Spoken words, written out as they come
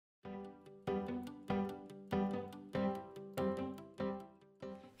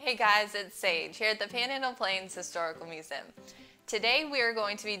Hey guys, it's Sage here at the Panhandle-Plains Historical Museum. Today we are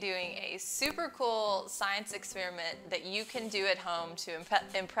going to be doing a super cool science experiment that you can do at home to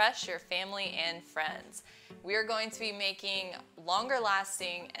impress your family and friends. We are going to be making longer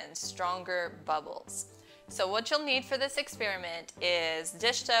lasting and stronger bubbles. So what you'll need for this experiment is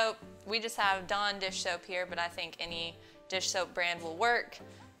dish soap. We just have Dawn dish soap here, but I think any dish soap brand will work.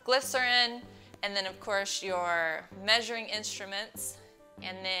 Glycerin, and then of course your measuring instruments,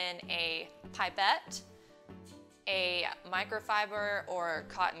 and then a pipette, a microfiber or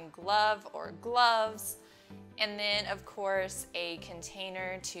cotton glove or gloves, and then of course a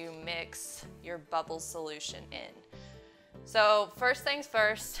container to mix your bubble solution in. So first things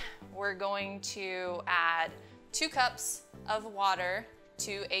first, we're going to add 2 cups of water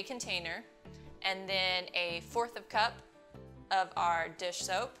to a container, and then a 1/4 cup of our dish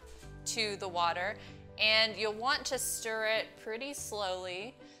soap to the water. And you'll want to stir it pretty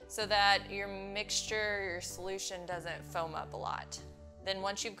slowly so that your mixture, your solution doesn't foam up a lot. Then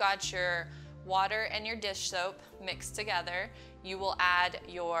once you've got your water and your dish soap mixed together, you will add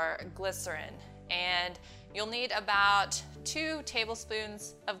your glycerin. And you'll need about 2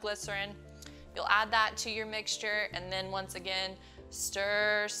 tablespoons of glycerin. You'll add that to your mixture, and then once again,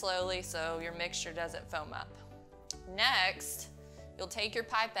 stir slowly so your mixture doesn't foam up. Next, you'll take your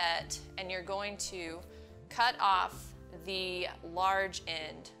pipette and you're going to cut off the large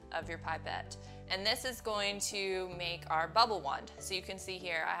end of your pipette. And this is going to make our bubble wand. So you can see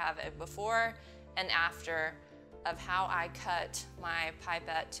here I have a before and after of how I cut my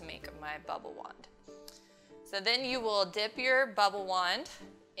pipette to make my bubble wand. So then you will dip your bubble wand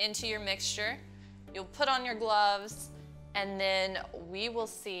into your mixture. You'll put on your gloves, and then we will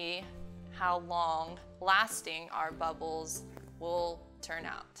see how long lasting our bubbles will turn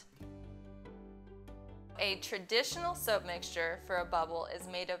out. A traditional soap mixture for a bubble is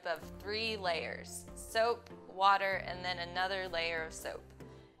made up of 3 layers: soap, water, and then another layer of soap.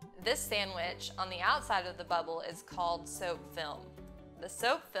 This sandwich on the outside of the bubble is called soap film. The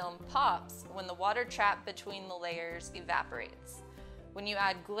soap film pops when the water trapped between the layers evaporates. When you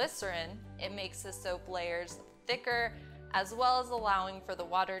add glycerin, it makes the soap layers thicker, as well as allowing for the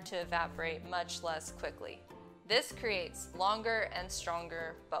water to evaporate much less quickly. This creates longer and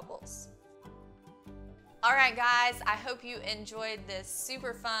stronger bubbles. All right guys, I hope you enjoyed this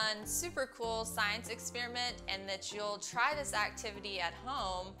super fun, super cool science experiment, and that you'll try this activity at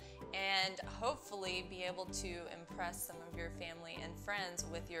home and hopefully be able to impress some of your family and friends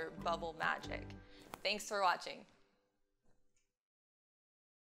with your bubble magic. Thanks for watching.